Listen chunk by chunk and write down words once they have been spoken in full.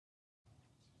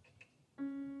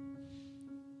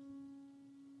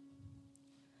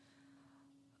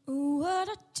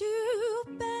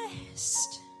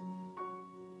best.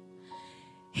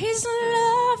 He's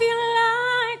love you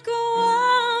like a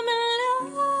woman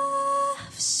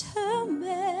loves her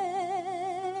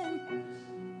man.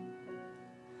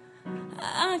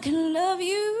 I can love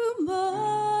you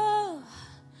more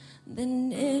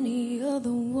than any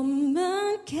other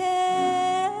woman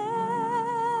can.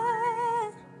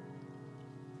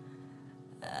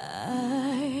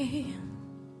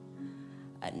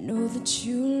 I know that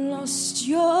you lost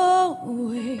your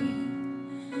way.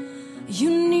 You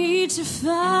need to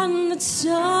find that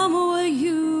somewhere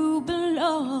you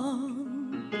belong.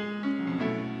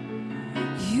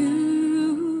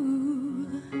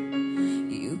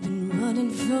 You've been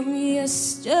running from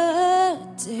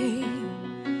yesterday.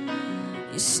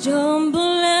 You stumble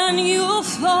and you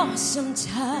fall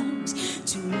sometimes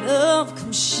till love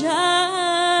comes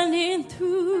shining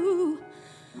through.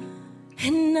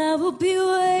 And I will be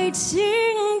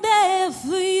waiting there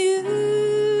for you.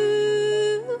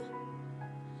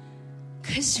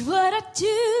 'Cause what I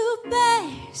do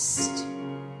best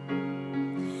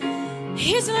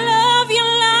is love you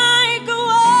like a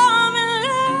woman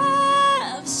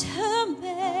loves her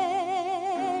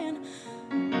man.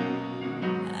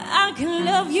 I can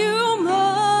love you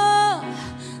more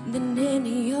than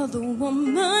any other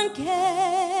woman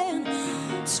can.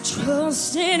 So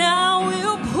trust and I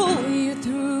will pull you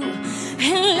through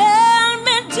and let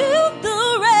me do the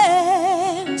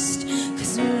rest.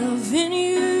 'Cause loving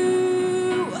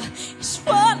you is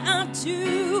what I do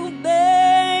best.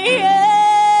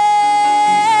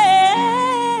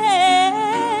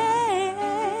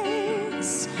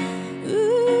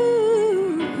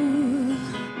 Ooh,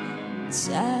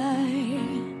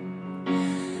 time.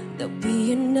 There'll be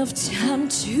enough time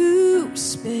to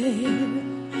spare.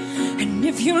 And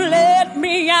if you let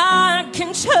me, I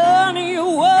can turn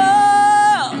your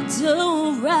world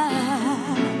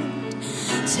around.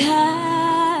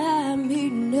 Time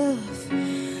enough,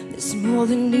 there's more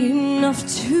than enough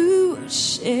to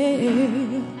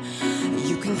share.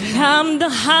 You can climb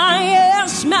the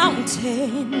highest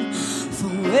mountain,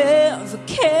 forever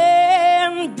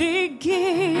can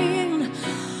begin.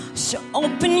 So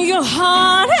open your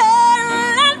heart and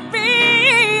let me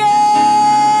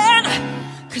in.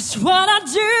 'Cause what I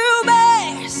do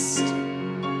best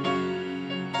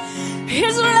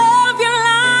is love you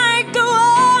like a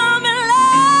woman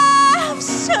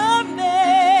loves her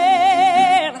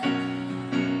man.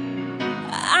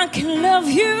 I can love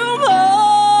you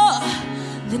more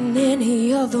than any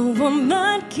other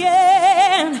woman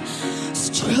can. So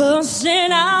trust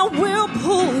and I will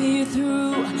pull you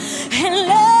through and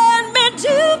let me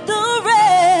do the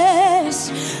rest.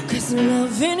 'Cause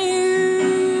loving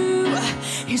you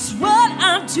is what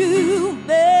I do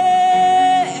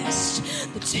best.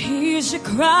 The tears you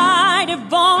cried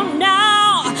have all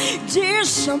now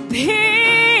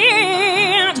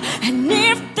disappeared. And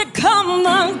if they come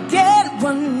again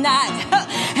one night,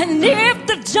 and if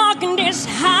the darkness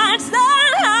hides the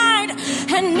light,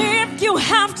 and if you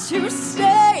have to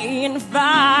stay and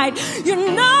fight, you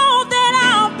know that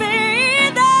I'll be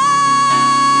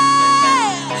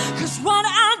there. 'Cause what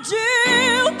I do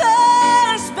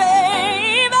best,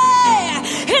 baby,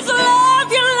 is love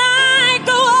you like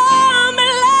a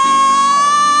woman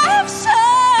loves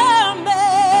her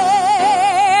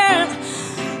man.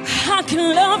 I can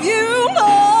love you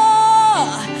more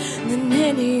than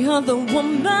any other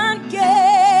woman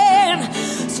can.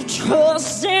 So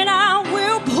trust and I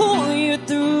will pull you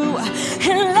through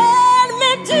and let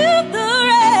me do the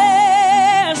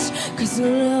rest. 'Cause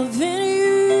loving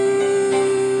you,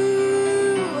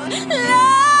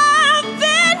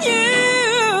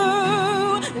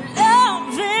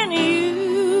 loving you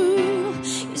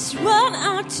is what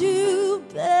I do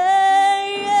best.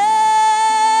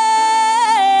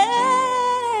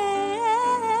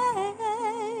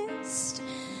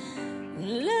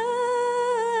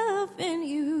 Loving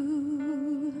you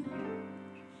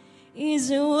is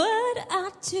what I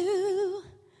do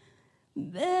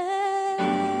best.